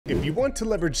If you want to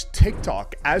leverage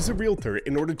TikTok as a realtor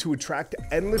in order to attract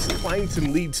endless clients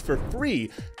and leads for free,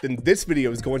 then this video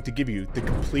is going to give you the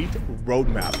complete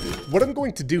roadmap. What I'm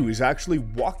going to do is actually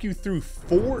walk you through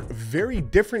 4 very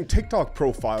different TikTok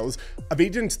profiles of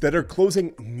agents that are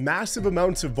closing massive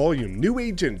amounts of volume. New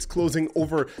agents closing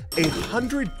over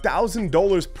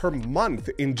 $100,000 per month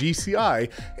in GCI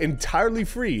entirely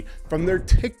free from their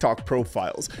TikTok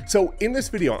profiles. So in this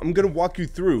video, I'm going to walk you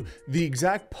through the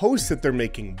exact posts that they're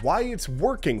making, why it's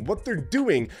working, what they're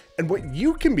doing, and what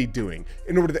you can be doing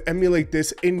in order to emulate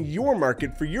this in your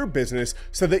market for your business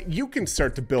so that you can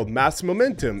start to build massive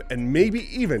momentum and maybe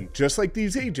even, just like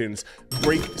these agents,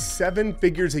 break 7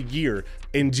 figures a year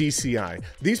in GCI.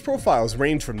 These profiles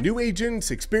range from new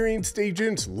agents, experienced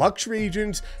agents, luxury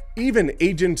agents, even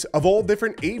agents of all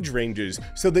different age ranges,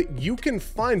 so that you can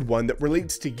find one that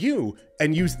relates to you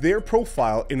and use their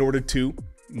profile in order to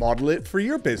model it for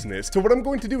your business. So what I'm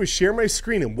going to do is share my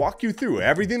screen and walk you through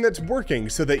everything that's working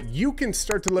so that you can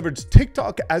start to leverage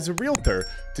TikTok as a realtor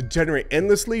to generate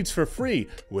endless leads for free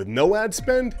with no ad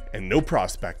spend and no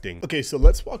prospecting. Okay, so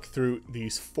let's walk through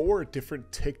these 4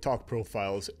 different TikTok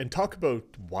profiles and talk about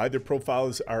why their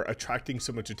profiles are attracting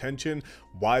so much attention,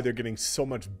 why they're getting so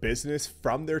much business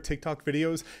from their TikTok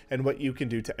videos, and what you can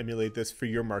do to emulate this for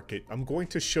your market. I'm going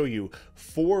to show you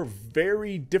 4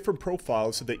 very different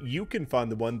profiles so that you can find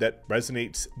the one that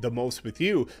resonates the most with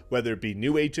you, whether it be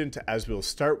new agent, as we'll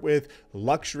start with,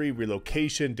 luxury,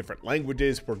 relocation, different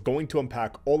languages. We're going to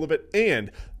unpack all of it, and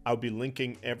I'll be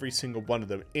linking every single one of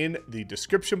them in the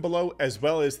description below, as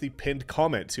well as the pinned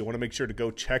comments. You want to make sure to go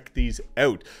check these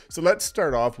out. So let's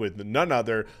start off with none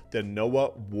other than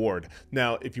Noah Ward.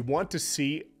 Now, if you want to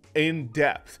see in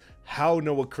depth how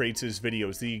Noah creates his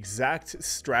videos, the exact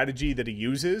strategy that he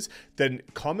uses, then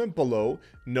comment below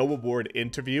Noah Ward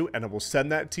interview and I will send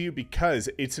that to you, because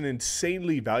it's an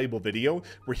insanely valuable video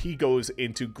where he goes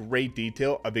into great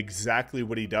detail of exactly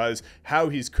what he does, how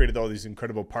he's created all these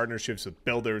incredible partnerships with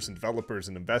builders and developers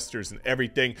and investors and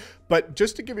everything. But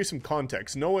just to give you some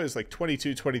context, Noah is like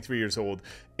 22, 23 years old,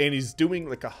 and he's doing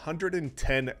like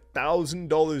 $110,000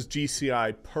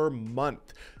 GCI per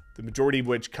month, the majority of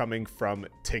which coming from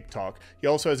TikTok. He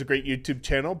also has a great YouTube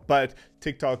channel, but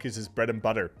TikTok is his bread and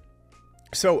butter.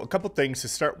 So a couple things to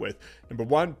start with. Number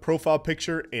 1, profile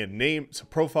picture and name. So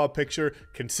profile picture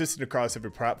consistent across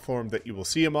every platform that you will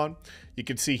see him on. You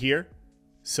can see here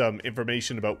some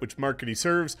information about which market he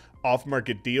serves,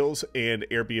 off-market deals, and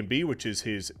Airbnb, which is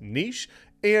his niche,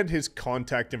 and his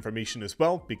contact information as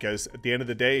well, because at the end of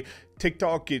the day,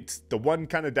 TikTok, it's the one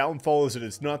kind of downfall is that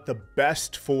it's not the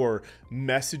best for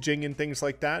messaging and things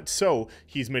like that. So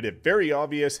he's made it very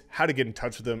obvious how to get in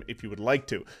touch with him if you would like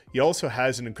to. He also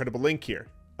has an incredible link here.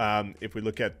 If we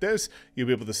look at this, you'll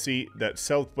be able to see that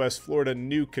Southwest Florida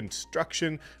new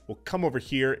construction will come over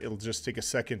here. It'll just take a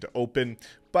second to open,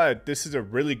 but this is a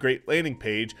really great landing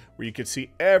page where you can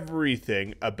see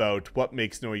everything about what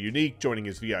makes Noah unique, joining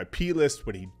his VIP list,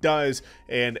 what he does,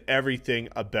 and everything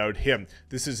about him.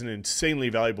 This is an insanely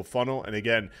valuable funnel, and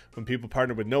again, when people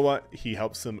partner with Noah, he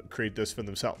helps them create this for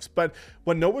themselves. But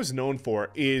what Noah's known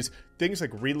for is things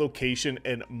like relocation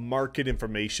and market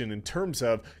information in terms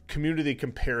of community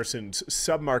comparisons,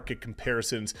 sub-market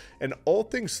comparisons, and all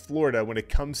things Florida when it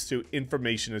comes to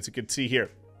information, as you can see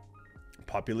here.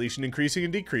 Population increasing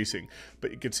and decreasing, but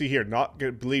you can see here, not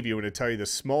gonna believe you when I tell you the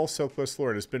small Southwest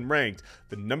Florida has been ranked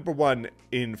the #1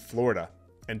 in Florida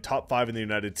and top 5 in the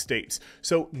United States.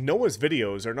 So Noah's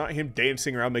videos are not him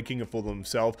dancing around making a fool of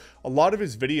himself. A lot of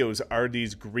his videos are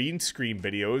these green screen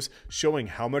videos showing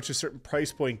how much a certain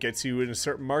price point gets you in a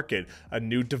certain market, a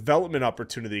new development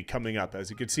opportunity coming up,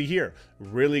 as you can see here.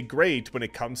 Really great when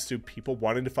it comes to people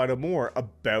wanting to find out more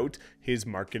about his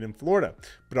market in Florida.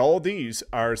 But all these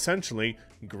are essentially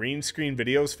green screen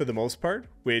videos for the most part,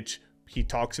 which he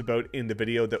talks about in the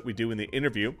video that we do in the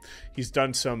interview. He's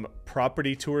done some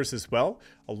property tours as well.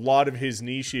 A lot of his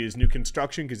niche is new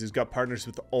construction because he's got partners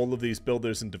with all of these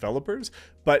builders and developers.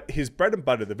 But his bread and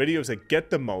butter, the videos that get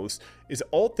the most, is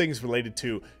all things related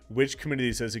to which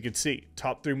communities, as you can see,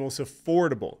 top 3 most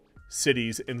affordable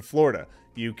cities in Florida.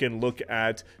 You can look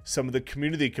at some of the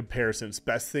community comparisons,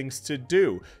 best things to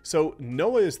do. So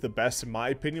Noah is the best, in my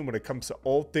opinion, when it comes to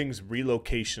all things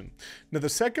relocation. Now, the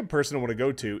second person I want to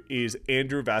go to is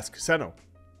Andrew Vascaseno.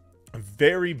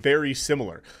 Very, very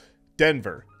similar.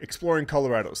 Denver, exploring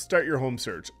Colorado, start your home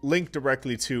search, link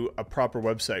directly to a proper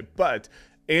website. But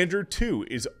Andrew too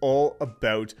is all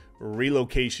about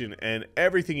relocation and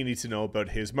everything he needs to know about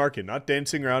his market, not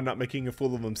dancing around, not making a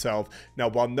fool of himself. Now,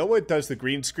 while Noah does the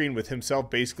green screen with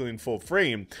himself basically in full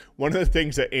frame, one of the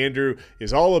things that Andrew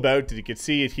is all about, that you can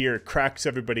see it here, cracks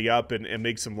everybody up and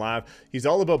makes them laugh. He's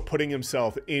all about putting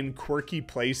himself in quirky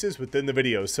places within the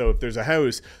video. So if there's a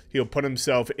house, he'll put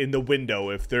himself in the window.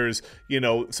 If there's, you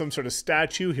know, some sort of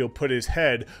statue, he'll put his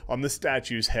head on the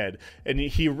statue's head. And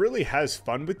he really has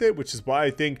fun with it, which is why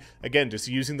I think, again, just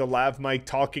using the lav mic,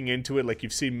 talking into it like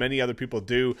you've seen many other people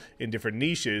do in different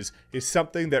niches, is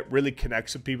something that really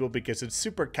connects with people because it's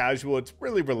super casual, it's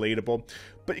really relatable.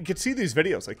 But you can see these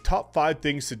videos like top 5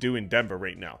 things to do in Denver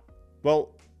right now. Well,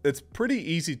 it's pretty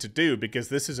easy to do because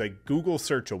this is a Google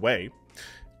search away.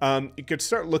 You could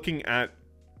start looking at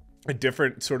a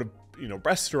different sort of, you know,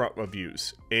 restaurant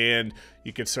reviews, and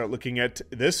you can start looking at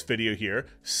this video here,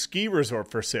 ski resort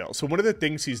for sale. So one of the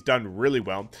things he's done really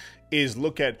well is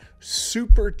look at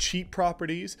super cheap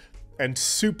properties and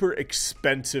super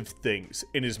expensive things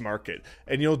in his market.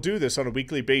 And you'll do this on a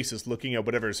weekly basis, looking at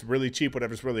whatever's really cheap,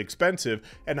 whatever's really expensive,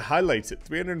 and highlights it.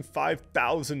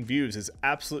 305,000 views is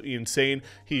absolutely insane.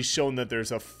 He's shown that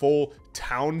there's a full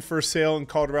town for sale in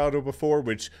Colorado before,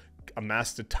 which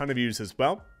amassed a ton of views as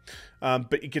well.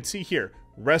 But you can see here,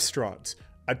 restaurants,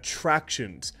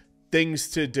 attractions, things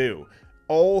to do,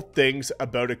 all things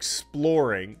about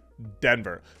exploring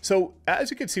Denver. So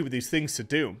as you can see with these things to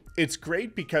do, it's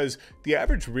great because the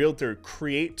average realtor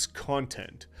creates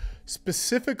content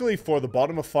specifically for the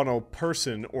bottom of funnel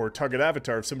person or target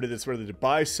avatar of somebody that's ready to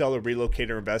buy, sell, or relocate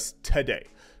or invest today.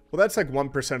 Well, that's like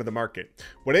 1% of the market.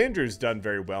 What Andrew's done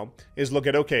very well is look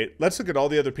at, okay, let's look at all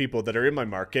the other people that are in my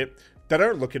market that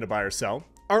aren't looking to buy or sell,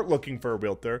 aren't looking for a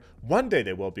realtor. One day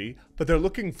they will be, but they're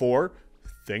looking for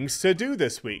things to do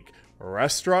this week,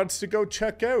 restaurants to go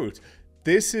check out.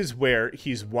 This is where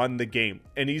he's won the game,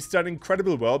 and he's done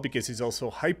incredibly well because he's also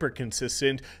hyper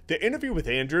consistent. The interview with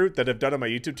Andrew that I've done on my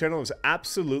YouTube channel is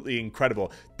absolutely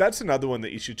incredible. That's another one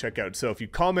that you should check out. So if you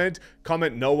comment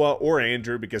Noah or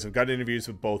Andrew, because I've got interviews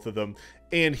with both of them,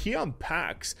 and he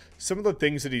unpacks some of the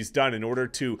things that he's done in order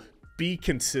to be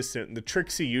consistent, and the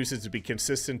tricks he uses to be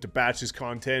consistent, to batch his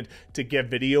content, to get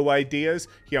video ideas.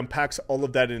 He unpacks all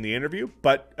of that in the interview.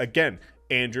 But again,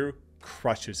 Andrew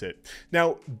crushes it.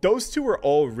 Now, those two are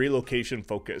all relocation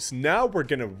focused. Now we're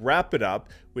going to wrap it up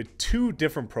with 2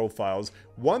 different profiles,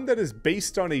 one that is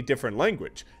based on a different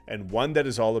language and one that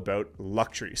is all about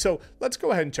luxury. So let's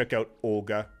go ahead and check out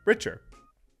Olga Richer.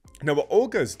 Now, what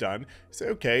Olga's done is,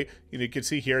 okay, you can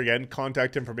see here again,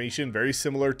 contact information, very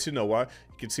similar to Noah.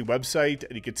 You can see website,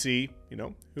 and you can see,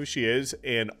 who she is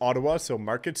in Ottawa, so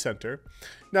Market Center.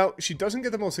 Now, she doesn't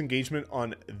get the most engagement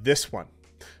on this one,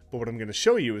 but what I'm going to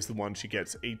show you is the one she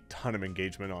gets a ton of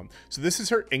engagement on. So this is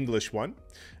her English one.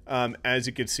 As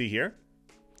you can see here,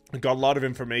 I got a lot of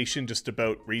information just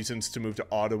about reasons to move to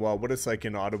Ottawa, what it's like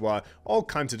in Ottawa, all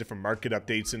kinds of different market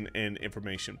updates and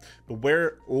information. But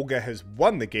where Olga has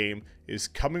won the game is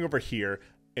coming over here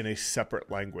in a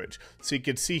separate language. So you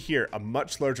can see here a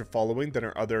much larger following than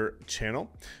our other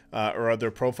channel, or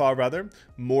other profile rather,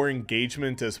 more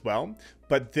engagement as well.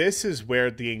 But this is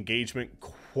where the engagement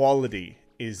quality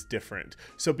is different.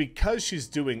 So because she's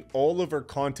doing all of her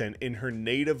content in her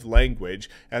native language,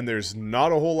 and there's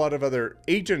not a whole lot of other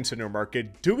agents in her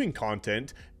market doing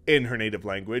content in her native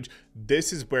language,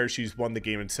 this is where she's won the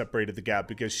game and separated the gap,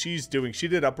 because she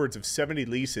did upwards of 70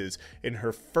 leases in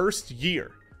her first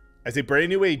year as a brand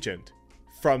new agent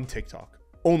from TikTok,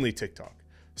 only TikTok.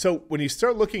 So when you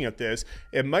start looking at this,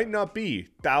 it might not be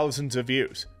thousands of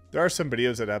views. There are some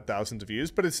videos that have thousands of views,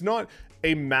 but it's not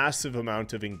a massive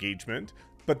amount of engagement.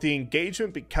 But the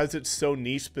engagement, because it's so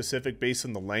niche specific based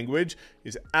on the language,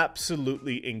 is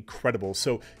absolutely incredible.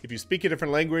 So if you speak a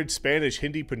different language, Spanish,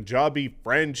 Hindi, Punjabi,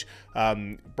 French,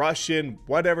 Russian,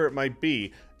 whatever it might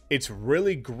be, it's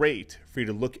really great for you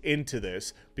to look into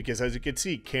this, because as you can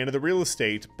see, Canada real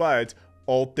estate, but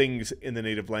all things in the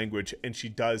native language, and she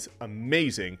does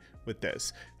amazing with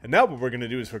this. And now what we're going to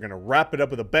do is we're going to wrap it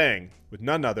up with a bang with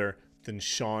none other than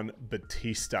Sean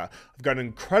Batista. I've got an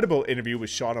incredible interview with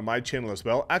Sean on my channel as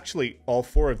well. Actually, all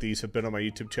 4 of these have been on my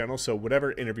YouTube channel, so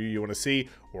whatever interview you want to see,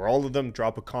 or all of them,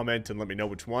 drop a comment and let me know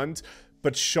which ones.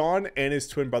 But Sean and his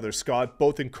twin brother Scott,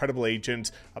 both incredible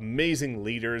agents, amazing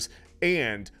leaders,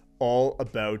 and all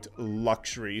about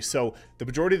luxury. So the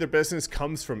majority of their business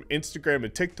comes from Instagram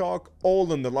and TikTok,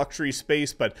 all in the luxury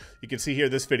space. But you can see here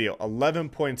this video,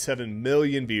 11.7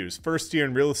 million views. First year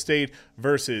in real estate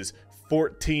versus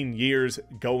 14 years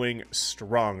going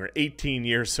strong, or 18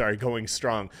 years, sorry, going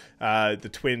strong, the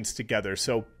twins together.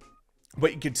 So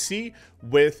what you can see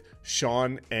with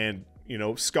Sean and you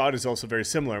know, Scott is also very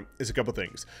similar, is a couple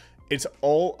things. It's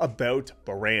all about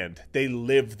brand. They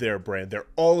live their brand. They're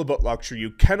all about luxury.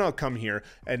 You cannot come here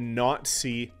and not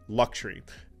see luxury.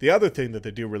 The other thing that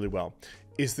they do really well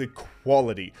is the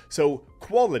quality. So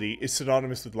quality is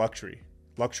synonymous with luxury.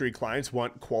 Luxury clients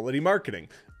want quality marketing.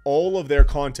 All of their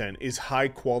content is high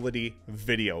quality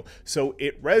video. So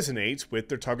it resonates with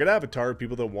their target avatar,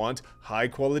 people that want high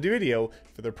quality video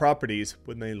for their properties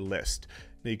when they list.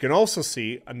 Now you can also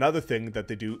see another thing that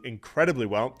they do incredibly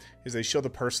well is they show the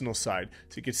personal side.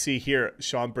 So you can see here,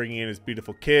 Sean bringing in his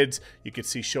beautiful kids. You can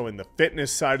see showing the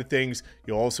fitness side of things.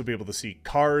 You'll also be able to see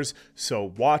cars, so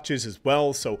watches as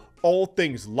well. So all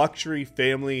things luxury,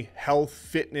 family, health,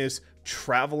 fitness,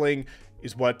 traveling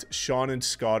is what Sean and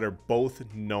Scott are both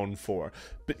known for.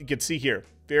 But you can see here,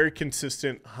 very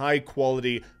consistent, high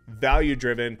quality, value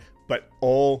driven, but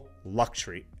all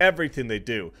luxury. Everything they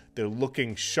do, they're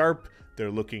looking sharp, they're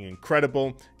looking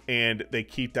incredible, and they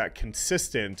keep that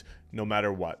consistent no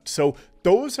matter what. So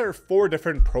those are 4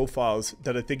 different profiles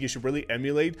that I think you should really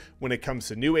emulate when it comes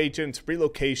to new agents,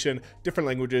 relocation, different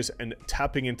languages, and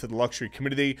tapping into the luxury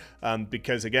community.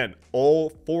 Because again, all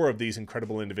 4 of these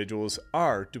incredible individuals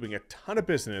are doing a ton of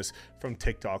business from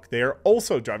TikTok. They are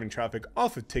also driving traffic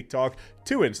off of TikTok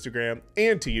to Instagram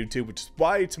and to YouTube, which is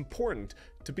why it's important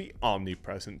to be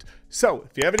omnipresent. So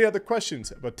if you have any other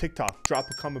questions about TikTok, drop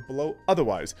a comment below.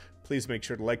 Otherwise, please make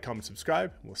sure to like, comment,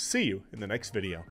 subscribe, and we'll see you in the next video.